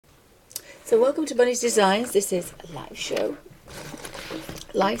So welcome to Bunny's Designs. This is a live show,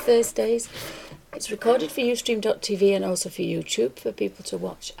 live Thursdays. It's recorded for Ustream.tv and also for YouTube for people to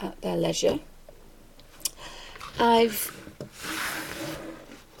watch at their leisure. I've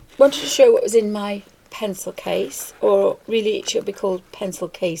wanted to show what was in my pencil case, or really it should be called pencil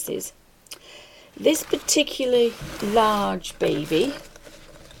cases. This particularly large baby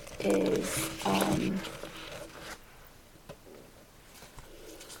is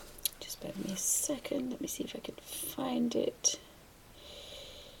just bear with me a second, let me see if I can find it.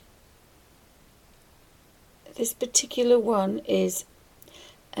 This particular one is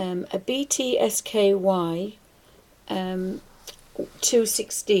a BTSKY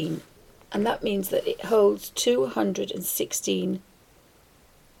 216, and that means that it holds 216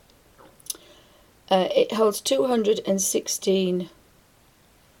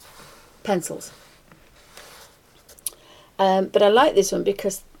 pencils. But I like this one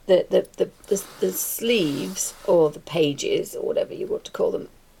because the sleeves, or the pages, or whatever you want to call them,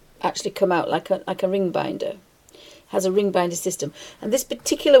 actually come out like a ring binder. Has a ring binder system, and this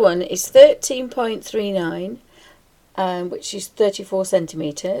particular one is 13.39, which is 34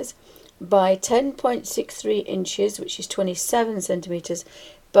 centimeters, by 10.63 inches, which is 27 centimeters,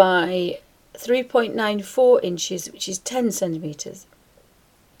 by 3.94 inches, which is 10 centimeters.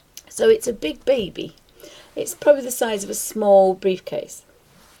 So it's a big baby. It's probably the size of a small briefcase.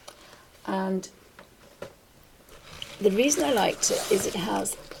 And the reason I liked it is it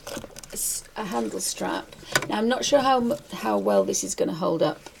has a handle strap. Now I'm not sure how well this is going to hold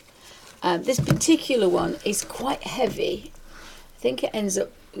up. This particular one is quite heavy. I think it ends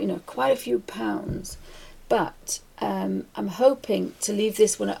up, quite a few pounds. But I'm hoping to leave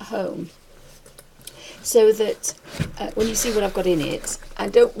this one at home, so that when you see what I've got in it, I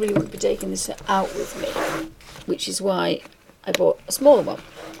don't really want to be taking this out with me, which is why I bought a smaller one.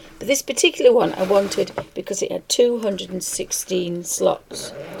 But this particular one I wanted because it had 216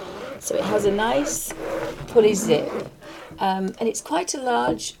 slots. So it has a nice pulley zip, and it's quite a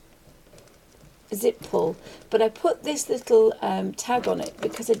large zip pull, but I put this little tag on it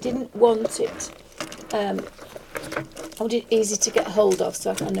because I didn't want it, I wanted it easy to get hold of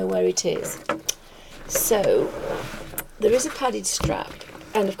so I can know where it is. So there is a padded strap,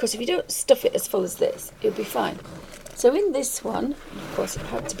 and of course if you don't stuff it as full as this, it'll be fine. So in this one, of course it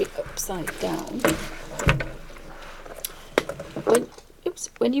had to be upside down.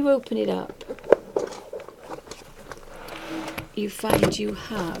 When you open it up, you find you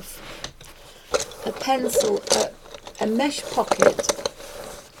have a pencil, a mesh pocket,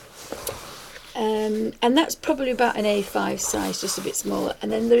 and that's probably about an A5 size, just a bit smaller,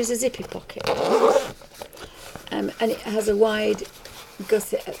 and then there is a zippy pocket, and it has a wide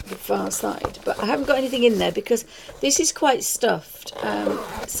gusset at the far side, but I haven't got anything in there because this is quite stuffed.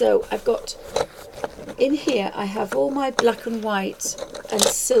 So I've got in here, I have all my black and white and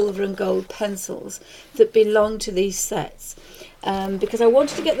silver and gold pencils that belong to these sets, because I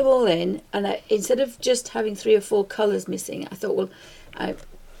wanted to get them all in, and instead of just having 3 or 4 colours missing, I thought, well,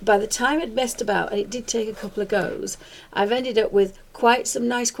 by the time I'd messed about, and it did take a couple of goes, I've ended up with quite some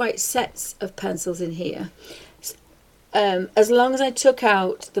nice sets of pencils in here, as long as I took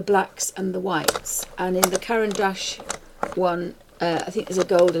out the blacks and the whites. And in the Caran d'Ache one, I think there's a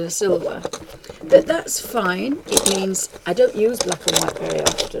gold and a silver, but that's fine. It means I don't use black and white very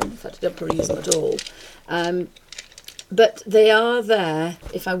often. In fact, I don't probably use them at all. But they are there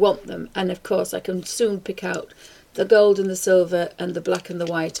if I want them, and of course I can soon pick out the gold and the silver and the black and the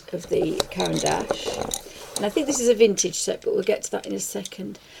white of the Caran d'Ache. And I think this is a vintage set, but we'll get to that in a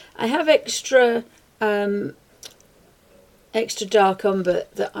second. I have extra dark umber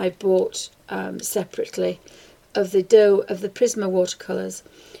that I bought separately, of the Prisma watercolours,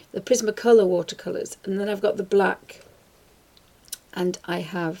 the Prismacolor watercolours, and then I've got the black, and I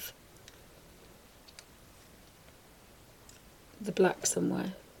have the black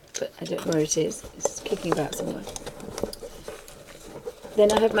somewhere, but I don't know where it is. It's kicking about somewhere.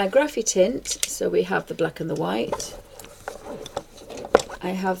 Then I have my Graphie tint, so we have the black and the white.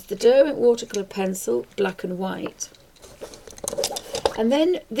 I have the Derwent watercolour pencil, black and white. And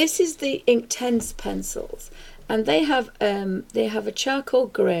then this is the Inktense pencils, and they have a charcoal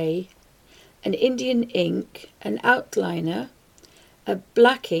grey, an Indian ink, an outliner, a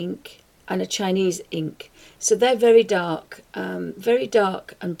black ink, and a Chinese ink. So they're very dark and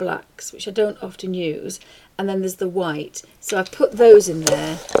blacks, which I don't often use. And then there's the white. So I put those in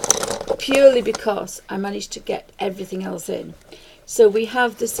there purely because I managed to get everything else in. So we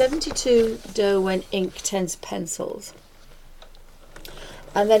have the 72 Derwent Inktense pencils.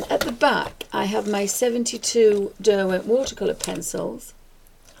 And then at the back, I have my 72 Derwent watercolour pencils.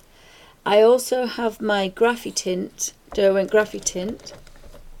 I also have my Graffy Tint, Derwent Graffy Tint.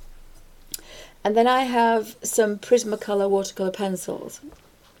 And then I have some Prismacolor watercolour pencils.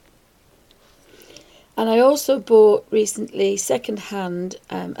 And I also bought recently second-hand,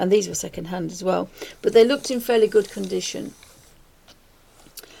 and these were second-hand as well, but they looked in fairly good condition.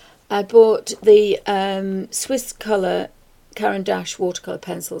 I bought the Swiss Colour Caran d'Ache watercolour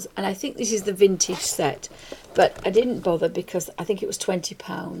pencils, and I think this is the vintage set, but I didn't bother because I think it was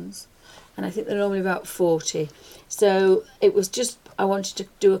 £20, and I think they're normally about 40. So it was just, I wanted to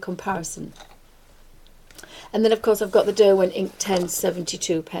do a comparison. And then of course I've got the Derwent Ink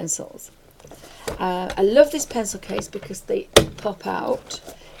 1072 pencils. I love this pencil case because they pop out.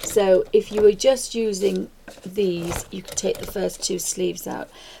 So if you were just using these, you could take the first two sleeves out.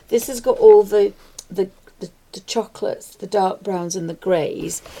 This has got all the chocolates, the dark browns and the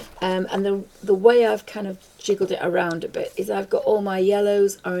greys. And the way I've kind of jiggled it around a bit is I've got all my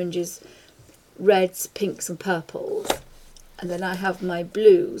yellows, oranges, reds, pinks and purples. And then I have my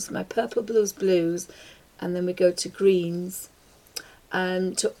blues, my purple blues, and then we go to greens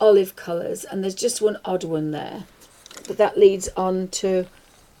and to olive colours. And there's just one odd one there. But that leads on to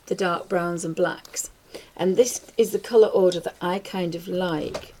the dark browns and blacks. And this is the colour order that I kind of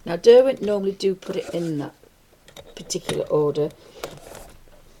like. Now Derwent normally do put it in that particular order.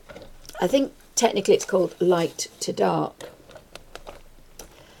 I think technically it's called light to dark.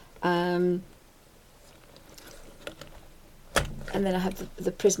 And then I have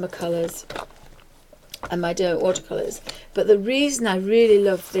the Prismacolors and my Derwent watercolours. But the reason I really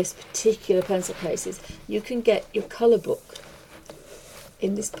love this particular pencil case is you can get your colour book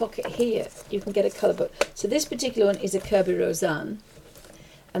in this pocket here. You can get a colour book. So this particular one is a Kirby Roseanne,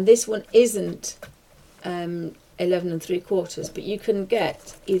 and this one isn't 11 3/4, but you can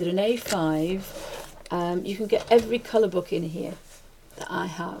get either an A5. You can get every colour book in here that I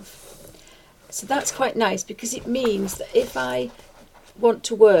have. So that's quite nice because it means that if I want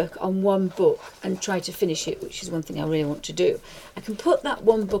to work on one book and try to finish it, which is one thing I really want to do, I can put that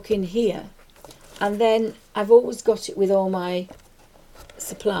one book in here, and then I've always got it with all my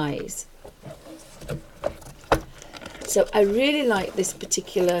supplies. So I really like this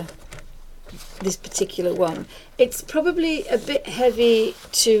particular one. It's probably a bit heavy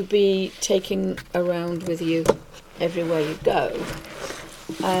to be taking around with you everywhere you go,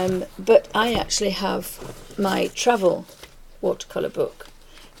 but I actually have my travel watercolour book,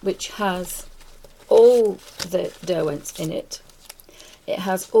 which has all the Derwents in it. It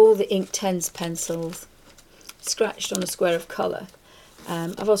has all the Ink 10s pencils scratched on a square of colour.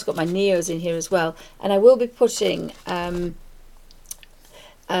 I've also got my Neos in here as well, and I will be putting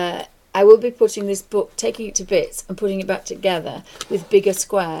this book, taking it to bits and putting it back together with bigger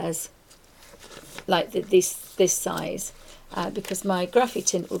squares like this size, because my Graffy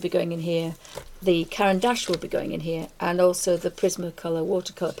Tint will be going in here, the Caran d'Ache will be going in here, and also the Prismacolor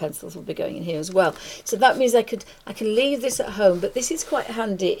watercolour pencils will be going in here as well. So that means I can leave this at home, but this is quite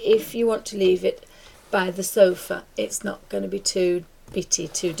handy if you want to leave it by the sofa. It's not going to be too bitty,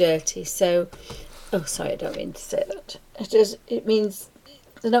 too dirty. So, oh sorry, I don't mean to say that. It means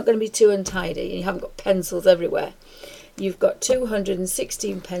they're not going to be too untidy. You haven't got pencils everywhere. You've got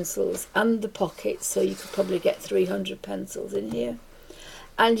 216 pencils and the pockets, so you could probably get 300 pencils in here.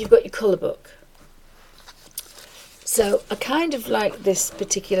 And you've got your colour book. So I kind of like this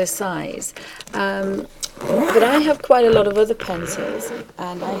particular size. But I have quite a lot of other pencils,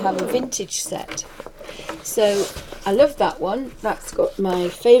 and I have a vintage set. So I love that one. That's got my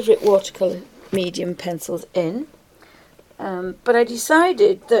favourite watercolour medium pencils in. But I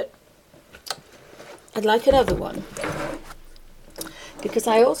decided that I'd like another one, because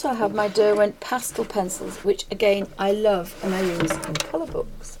I also have my Derwent pastel pencils, which again I love and I use in colour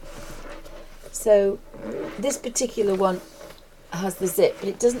books. So this particular one has the zip, but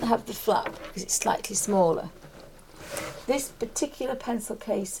it doesn't have the flap because it's slightly smaller. This particular pencil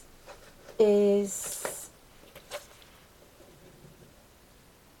case is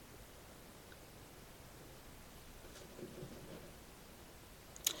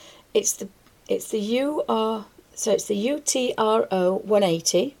it's the UTRO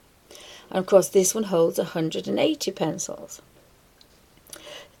 180, and of course this one holds 180 pencils,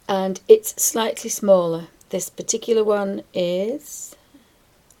 and it's slightly smaller. This particular one is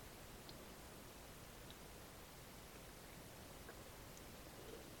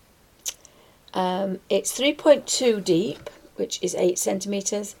it's 3.2 deep, which is 8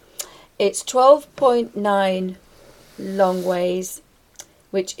 centimeters. It's 12.9 long ways,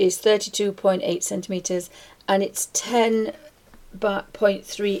 which is 32.8 centimeters, and it's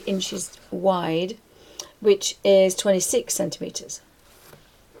 10.3 inches wide, which is 26 centimeters.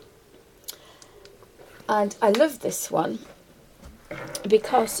 And I love this one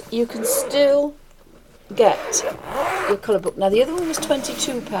because you can still get your colour book. Now the other one was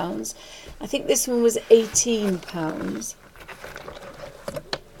 £22. I think this one was £18.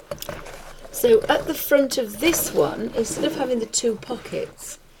 So at the front of this one, instead of having the 2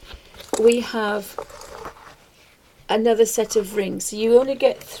 pockets, we have another set of rings. So you only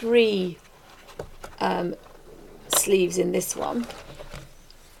get 3 sleeves in this one.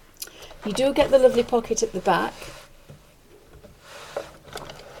 You do get the lovely pocket at the back,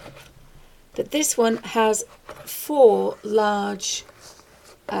 but this one has 4 large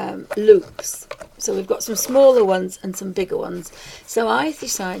loops. So we've got some smaller ones and some bigger ones. So I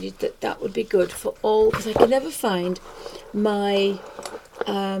decided that that would be good for all, because I could never find my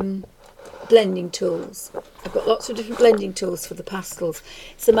blending tools. I've got lots of different blending tools for the pastels.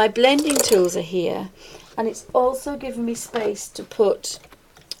 So my blending tools are here, and it's also given me space to put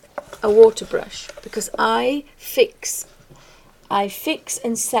a water brush, because I fix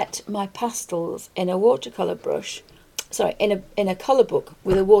and set my pastels in a watercolour brush, sorry, in a colour book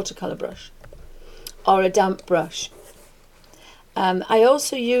with a watercolour brush or a damp brush. I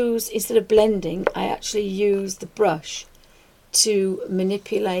also use, instead of blending, I actually use the brush to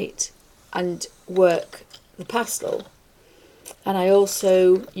manipulate and work the pastel, and I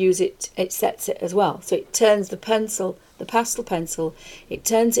also use it sets it as well, so it turns the pastel pencil, it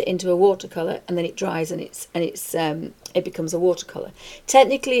turns it into a watercolour, and then it dries and it becomes a watercolour.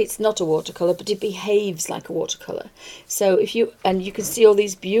 Technically it's not a watercolour, but it behaves like a watercolour. So you can see all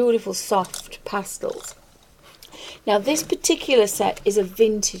these beautiful soft pastels. Now this particular set is a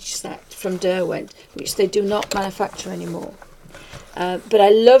vintage set from Derwent, which they do not manufacture anymore. But I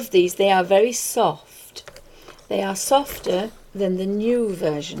love these. They are very soft. They are softer than the new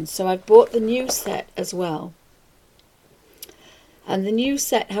version, so I've bought the new set as well. And the new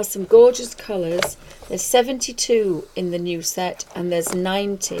set has some gorgeous colours. There's 72 in the new set, and there's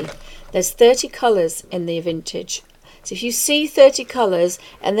 90. There's 30 colours in the vintage. So if you see 30 colours,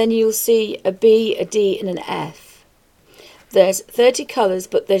 and then you'll see a B, a D and an F. There's 30 colours,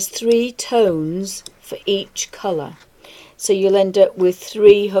 but there's 3 tones for each colour. So you'll end up with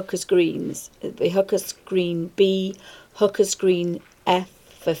 3 Hooker's greens. It'll be Hooker's green B, Hooker's green F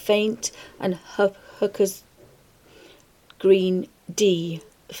for faint, and Hooker's green D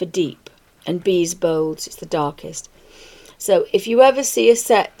for deep, and B is bold, so it's the darkest. So if you ever see a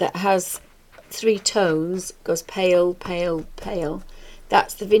set that has 3 tones, goes pale, pale, pale,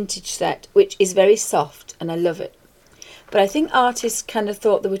 that's the vintage set, which is very soft, and I love it. But I think artists kind of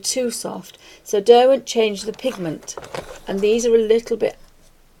thought they were too soft, so Derwent changed the pigment, and these are a little bit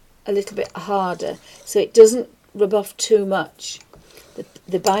harder, so it doesn't rub off too much.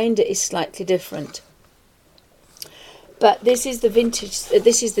 The binder is slightly different. But this is the vintage,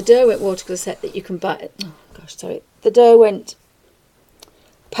 this is the Derwent watercolour set that you can buy. Oh gosh, sorry. The Derwent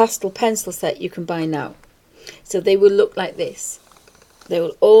pastel pencil set you can buy now. So they will look like this. They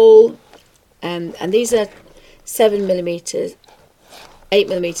will all, and these are 7mm,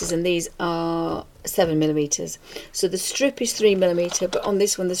 8mm, and these are 7mm. So the strip is 3mm, but on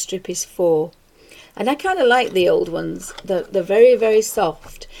this one the strip is 4. And I kind of like the old ones. They're very, very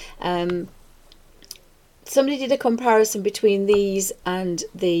soft. Somebody did a comparison between these and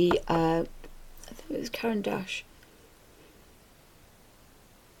the, I think it was Caran d'Ache.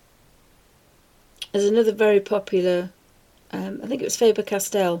 There's another very popular, I think it was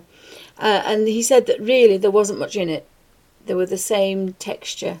Faber-Castell. And he said that really there wasn't much in it. They were the same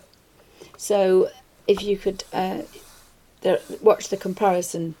texture. So if you could watch the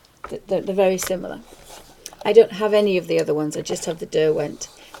comparison, they're very similar. I don't have any of the other ones, I just have the Derwent,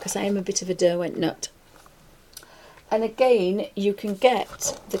 because I am a bit of a Derwent nut. And again, you can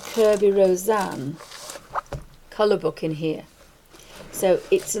get the Kirby Roseanne colour book in here. So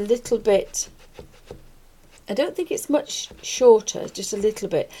it's a little bit, I don't think it's much shorter, just a little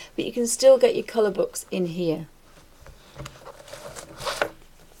bit, but you can still get your colour books in here.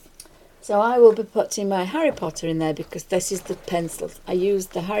 So I will be putting my Harry Potter in there, because this is the pencils. I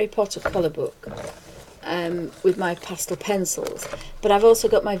used the Harry Potter colour book with my pastel pencils, but I've also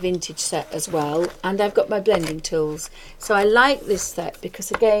got my vintage set as well, and I've got my blending tools. So I like this set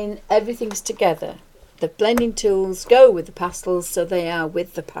because again everything's together. The blending tools go with the pastels, so they are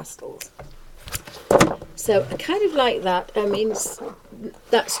with the pastels. So I kind of like that. I mean,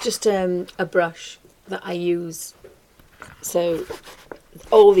 that's just a brush that I use, so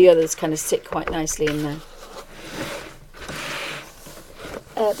all the others kind of sit quite nicely in there.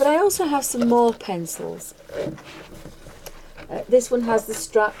 But I also have some more pencils. This one has the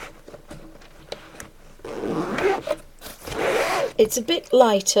strap It's a bit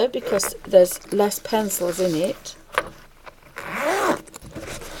lighter because there's less pencils in it.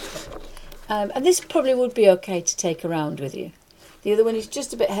 And this probably would be okay to take around with you. The other one is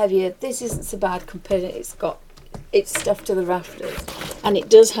just a bit heavier. This isn't so bad compared to it's stuffed to the rafters. And it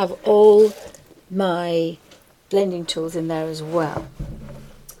does have all my blending tools in there as well.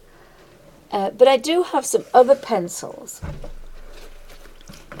 But I do have some other pencils.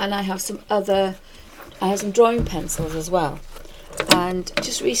 And I have some drawing pencils as well. And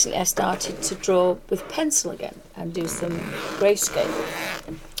just recently I started to draw with pencil again and do some grayscale.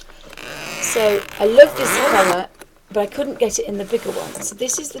 So I love this colour, but I couldn't get it in the bigger one. So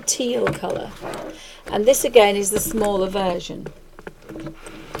this is the teal colour. And this again is the smaller version.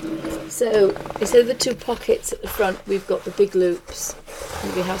 So instead of the 2 pockets at the front, we've got the big loops.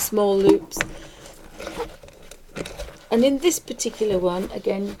 And we have small loops. And in this particular one,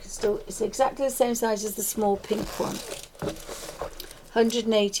 again, you can it's exactly the same size as the small pink one.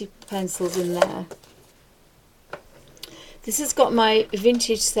 180 pencils in there. This has got my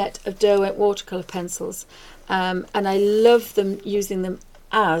vintage set of Derwent watercolour pencils, and I love them, using them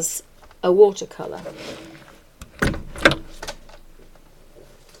as a watercolour.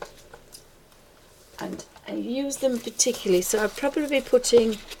 And I use them particularly, so I'll probably be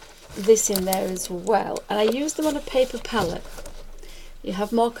putting this in there as well. And I use them on a paper palette. You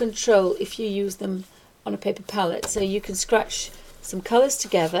have more control if you use them on a paper palette, so you can scratch some colours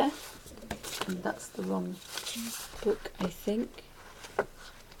together. And that's the wrong book, I think.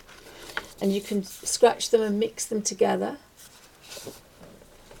 And you can scratch them and mix them together.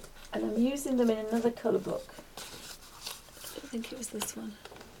 And I'm using them in another colour book. I don't think it was this one.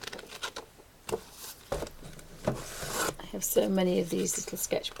 I have so many of these little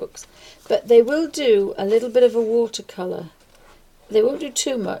sketchbooks. But they will do a little bit of a watercolour. They won't do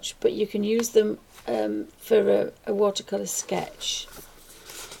too much, but you can use them for a watercolour sketch.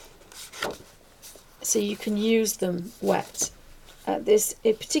 So you can use them wet. This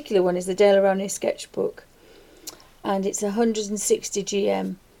particular one is the Dale Around sketchbook, and it's 160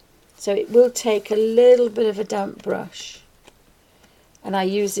 GM, so it will take a little bit of a damp brush, and I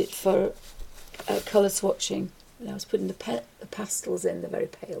use it for colour swatching. And I was putting the pastels in, they're very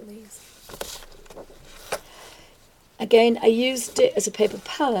pale, these. Again, I used it as a paper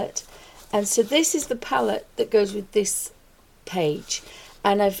palette, and so this is the palette that goes with this page.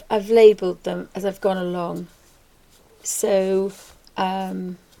 And I've labelled them as I've gone along. So let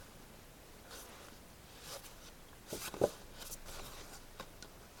me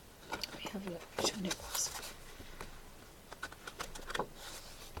have a look which one it was.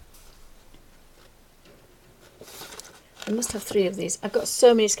 I must have 3 of these. I've got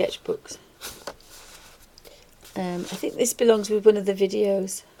so many sketchbooks. I think this belongs with one of the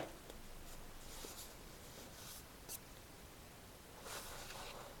videos.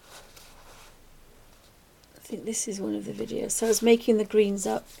 I think this is one of the videos. So I was making the greens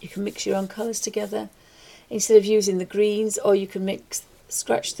up. You can mix your own colours together instead of using the greens, or you can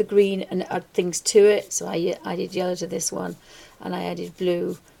scratch the green and add things to it. So I added yellow to this one, and I added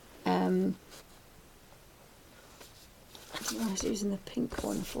blue. I don't know what I was using the pink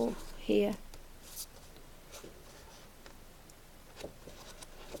one for here.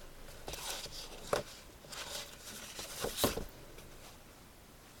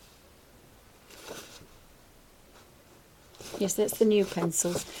 Yes, that's the new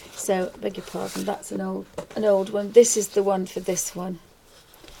pencils. So, beg your pardon, that's an old one. This is the one for this one.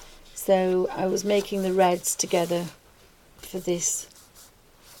 So I was making the reds together for this.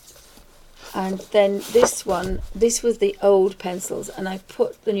 And then this one, this was the old pencils, and I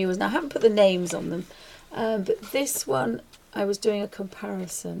put the new ones. Now I haven't put the names on them, but this one I was doing a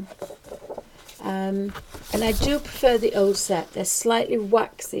comparison. And I do prefer the old set. They're slightly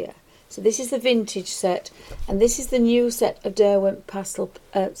waxier. So this is the vintage set, and this is the new set of Derwent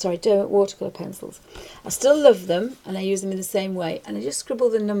Derwent watercolour pencils. I still love them, and I use them in the same way, and I just scribble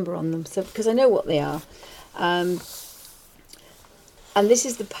the number on them, so because I know what they are. And this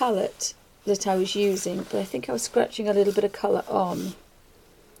is the palette that I was using, but I think I was scratching a little bit of colour on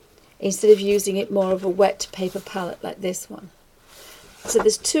instead of using it more of a wet paper palette like this one. So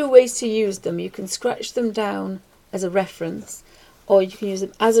there's 2 ways to use them. You can scratch them down as a reference, or you can use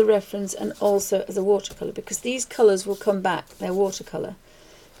them as a reference and also as a watercolour, because these colours will come back, they're watercolour.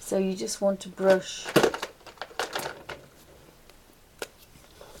 So you just want to brush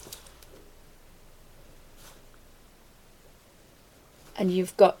and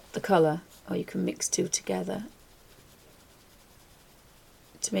you've got the colour, or you can mix 2 together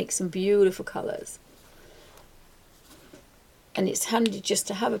to make some beautiful colours. and it's handy just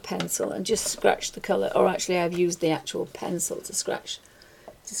to have a pencil and just scratch the colour, or actually I've used the actual pencil to scratch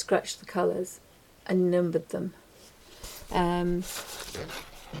the colours and numbered them.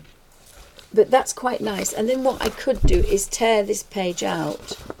 But that's quite nice. And then what I could do is tear this page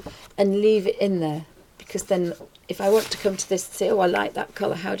out and leave it in there, because then if I want to come to this and say, oh, I like that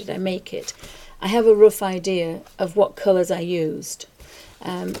colour, how did I make it? I have a rough idea of what colours I used.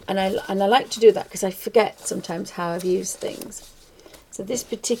 And I like to do that because I forget sometimes how I've used things. So this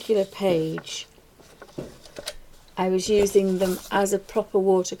particular page, I was using them as a proper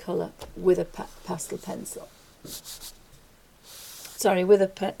watercolour with a pastel pencil. Sorry, with a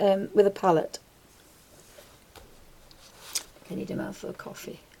palette. I need a mouthful of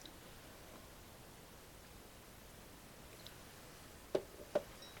coffee.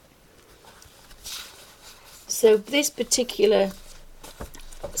 So this particular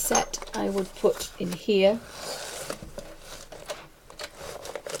set I would put in here.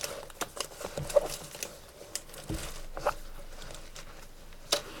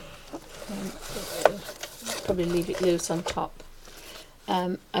 Probably leave it loose on top.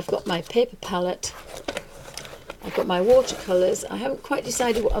 I've got my paper palette, I've got my watercolours. I haven't quite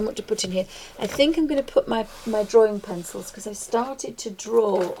decided what I want to put in here. I think I'm going to put my drawing pencils, because I started to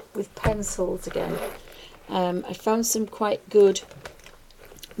draw with pencils again. I found some quite good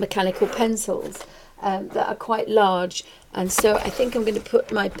mechanical pencils that are quite large, and so I think I'm going to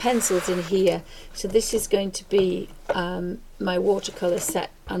put my pencils in here. So this is going to be my watercolour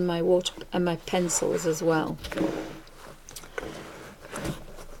set and my pencils as well.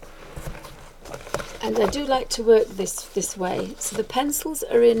 And I do like to work this way. So the pencils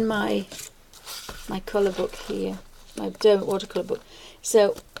are in my colour book here, my Derwent watercolour book.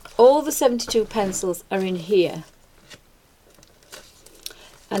 So all the 72 pencils are in here.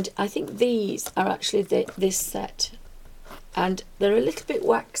 And I think these are actually this set. And they're a little bit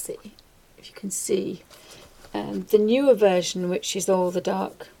waxy, if you can see. The newer version, which is all the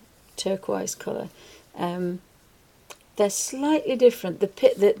dark turquoise colour, they're slightly different.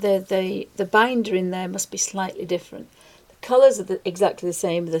 The binder in there must be slightly different. The colours are exactly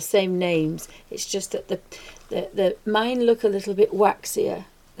the same names. It's just that the mine look a little bit waxier.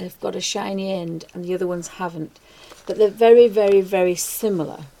 They've got a shiny end, and the other ones haven't. But they're very, very, very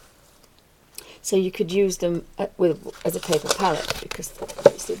similar. So you could use them as a paper palette, because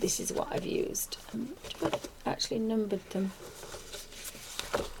obviously this is what I've used. I've actually numbered them.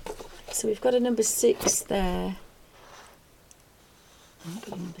 So we've got a number 6 there.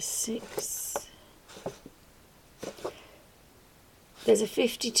 Number 6. There's a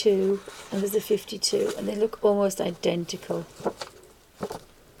 52 and there's a 52, and they look almost identical.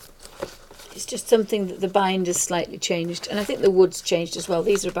 It's just something that the binder's slightly changed, and I think the wood's changed as well.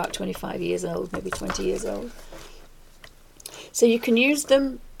 These are about 25 years old, maybe 20 years old. So you can use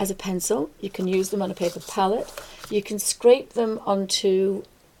them as a pencil, you can use them on a paper palette, you can scrape them onto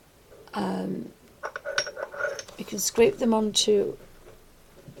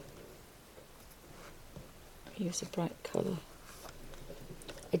use a bright colour,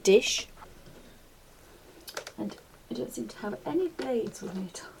 a dish. And I don't seem to have any blades with me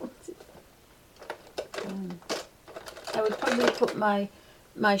at all. I would probably put my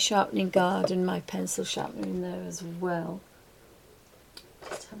sharpening guard and my pencil sharpener in there as well.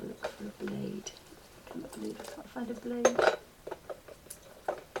 Just have a look for a blade. I cannot believe I can't find a blade.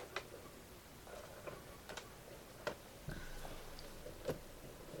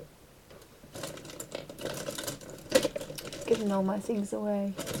 Given all my things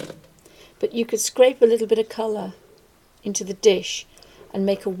away. But you could scrape a little bit of colour into the dish and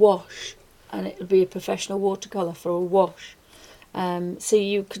make a wash, and it would be a professional watercolour for a wash. So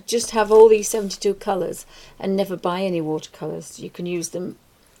you could just have all these 72 colours and never buy any watercolours. You can use them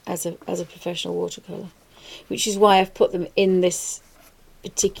as a professional watercolour, which is why I've put them in this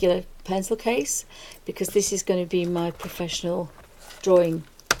particular pencil case, because this is going to be my professional drawing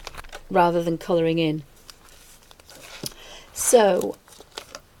rather than colouring in. So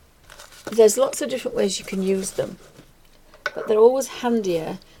there's lots of different ways you can use them, but they're always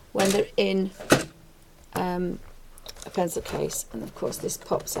handier when they're in a pencil case, and of course this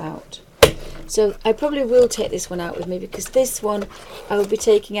pops out. So I probably will take this one out with me, because this one I will be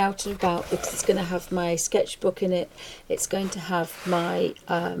taking out and about, because it's going to have my sketchbook in it. It's going to have my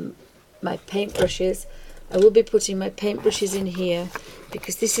my paintbrushes. I will be putting my paintbrushes in here,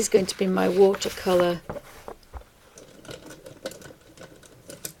 because this is going to be my watercolour.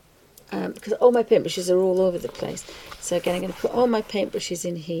 Because all my paintbrushes are all over the place. So again, I'm going to put all my paintbrushes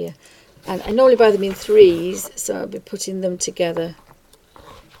in here. And I normally buy them in 3s, so I'll be putting them together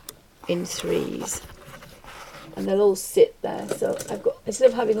in 3s. and they'll all sit there. So I've got, instead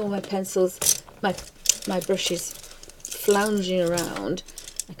of having all my pencils, my brushes flounging around,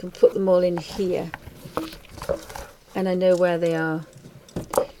 I can put them all in here, and I know where they are.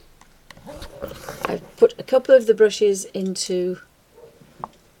 I've put a couple of the brushes into,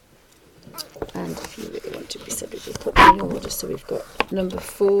 and if you really want to be so we'll put them in order. So we've got number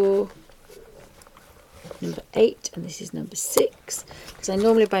 4, number 8, and this is number 6, because I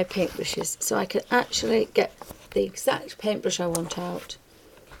normally buy paintbrushes, so I can actually get the exact paintbrush I want out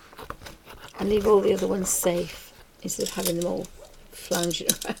and leave all the other ones safe instead of having them all flounging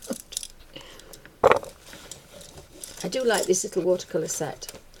around. I do like this little watercolour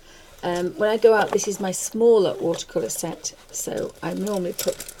set. When I go out, this is my smaller watercolour set, so I normally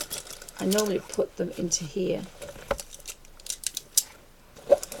put them into here.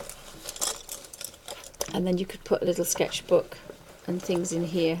 And then you could put a little sketchbook and things in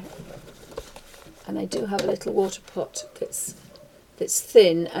here. And I do have a little water pot that's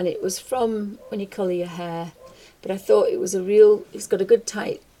thin, and it was from when you colour your hair. But I thought it was it's got a good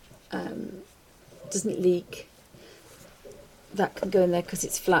tight, doesn't leak. That can go in there because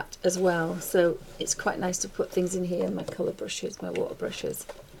it's flat as well. So it's quite nice to put things in here, my colour brushes, my water brushes.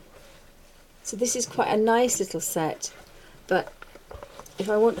 So this is quite a nice little set, but if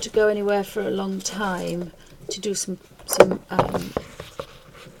I want to go anywhere for a long time to do some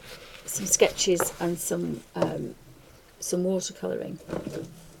sketches and some watercolouring,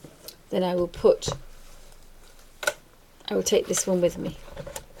 then I will take this one with me.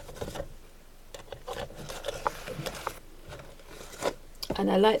 And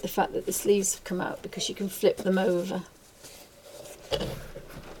I like the fact that the sleeves have come out because you can flip them over.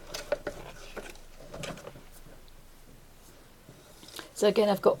 So again,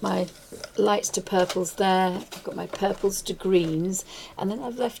 I've got my lights to purples there, I've got my purples to greens, and then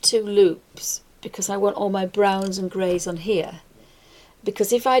I've left 2 loops because I want all my browns and greys on here.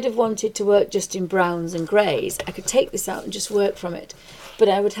 Because if I'd have wanted to work just in browns and greys, I could take this out and just work from it, but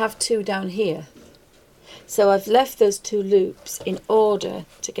I would have 2 down here. So I've left those 2 loops in order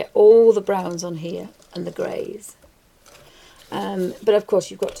to get all the browns on here and the greys. But of course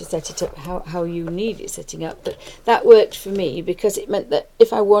you've got to set it up how you need it setting up. But that worked for me because it meant that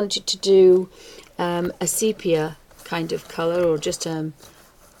if I wanted to do a sepia kind of colour, or just a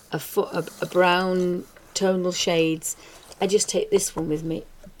brown tonal shades, I just take this one with me.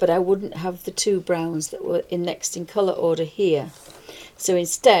 But I wouldn't have the 2 browns that were next in colour order here. So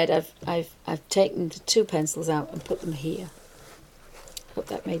instead I've taken the 2 pencils out and put them here. Hope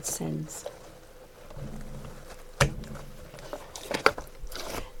that made sense.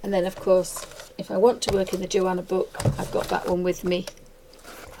 And then of course, if I want to work in the Joanna book, I've got that one with me.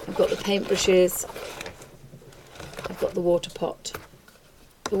 I've got the paintbrushes, I've got the water pot.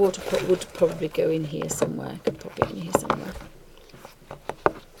 The water pot would probably go in here somewhere. I could pop it in here somewhere.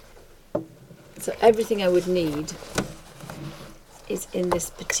 So everything I would need is in this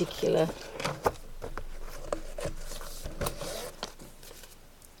particular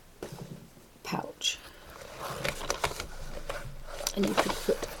pouch. And you could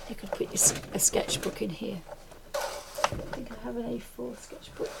put a sketchbook in here. I think I have an A4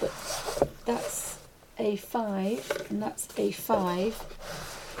 sketchbook, but that's A5 and that's A5.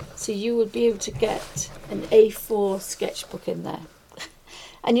 So you would be able to get an A4 sketchbook in there.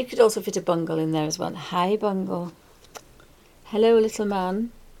 And you could also fit a Bungle in there as well. Hi Bungle. Hello little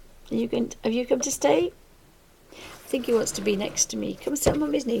man. Have you come to stay? I think he wants to be next to me. Come and sit on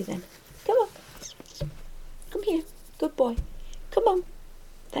Mummy's knee then. Come on. Come here. Good boy. Come on.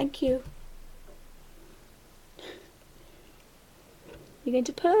 Thank you. You're going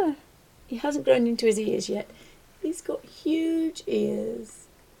to purr. He hasn't grown into his ears yet. He's got huge ears.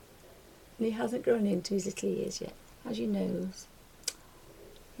 And he hasn't grown into his little ears yet. How's your nose?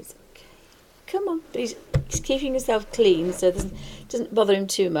 It's okay. Come on. But he's keeping himself clean, so it doesn't bother him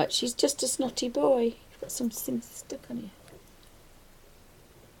too much. He's just a snotty boy. You've got some things stuck on you.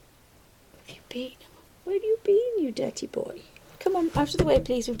 Where have you been? Where have you been, you dirty boy? Come on, out of the way,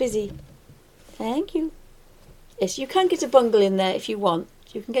 please. We're busy. Thank you. Yes, you can get a Bungle in there if you want.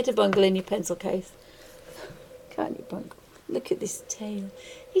 You can get a Bungle in your pencil case. Can't you, Bungle? Look at this tail.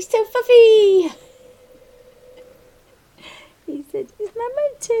 He's so fluffy. He said, "Is that my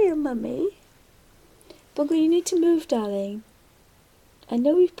tail, Mummy?" Bungle, you need to move, darling. I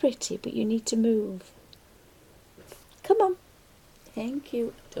know you're pretty, but you need to move. Come on. Thank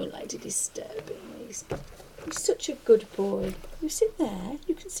you. Don't like to disturb him. He's such a good boy. You sit there.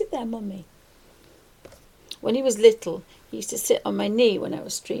 You can sit there, Mummy. When he was little, he used to sit on my knee when I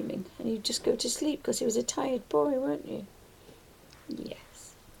was streaming, and he'd just go to sleep because he was a tired boy, weren't you?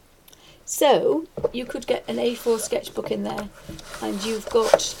 Yes. So you could get an A4 sketchbook in there, and you've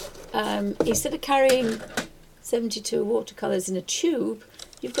got, instead of carrying 72 watercolours in a tube,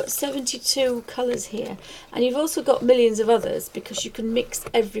 you've got 72 colours here, and you've also got millions of others because you can mix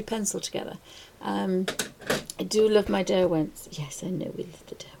every pencil together. I do love my Derwents. Yes, I know we love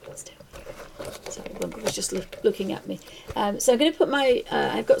the Derwents, don't we? Sorry, Bungle was just looking at me. So I'm going to put my,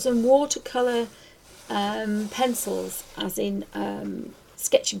 I've got some watercolour pencils, as in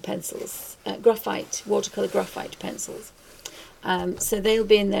sketching pencils, watercolour graphite pencils. So they'll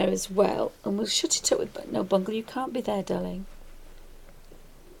be in there as well, and we'll shut it up with, no, Bungle, you can't be there, darling.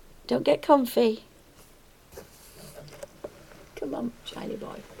 Don't get comfy. Come on, shiny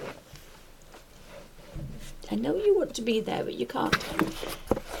boy. I know you want to be there, but you can't.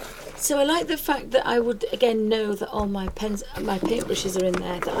 So I like the fact that I would again know that all my paintbrushes are in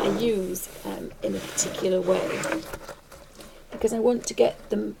there that I use in a particular way, because I want to get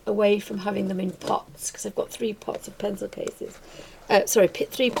them away from having them in pots, because I've got 3 pots of pencil cases. Sorry,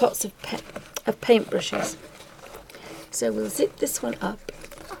 3 pots of paintbrushes. So we'll zip this one up.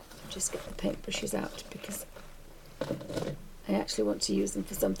 Just get the paintbrushes out because I actually want to use them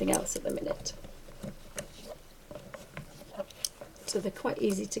for something else at the minute. So they're quite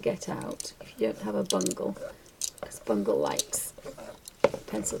easy to get out if you don't have a Bungle, because Bungle likes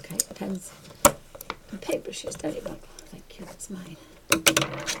pens and paintbrushes, don't you, Bungle? Thank you, that's mine.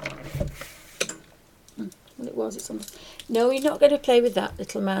 Well, it was, it's on. No, you're not going to play with that,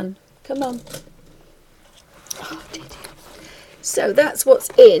 little man. Come on. Oh, dear. So that's what's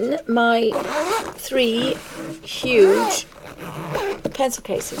in my 3 huge pencil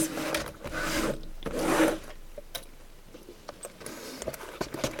cases.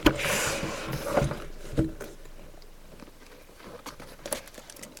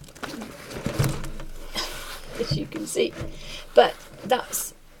 As you can see, but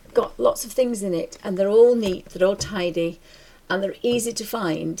that's got lots of things in it, and they're all neat, they're all tidy, and they're easy to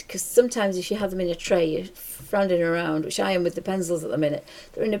find, because sometimes if you have them in a tray, you're rounding around, which I am with the pencils at the minute.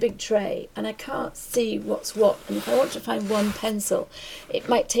 They're in a big tray and I can't see what's what, and if I want to find one pencil it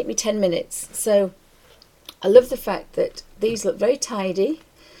might take me 10 minutes. So I love the fact that these look very tidy.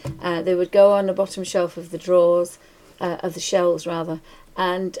 They would go on the bottom shelf of the drawers, of the shelves rather,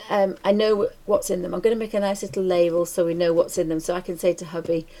 and I know what's in them. I'm going to make a nice little label so we know what's in them, so I can say to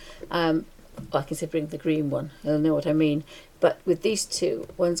hubby, well, I can say bring the green one, he'll know what I mean. But with these 2,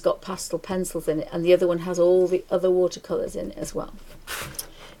 one's got pastel pencils in it and the other one has all the other watercolours in it as well.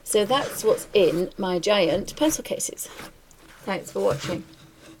 So that's what's in my giant pencil cases. Thanks for watching.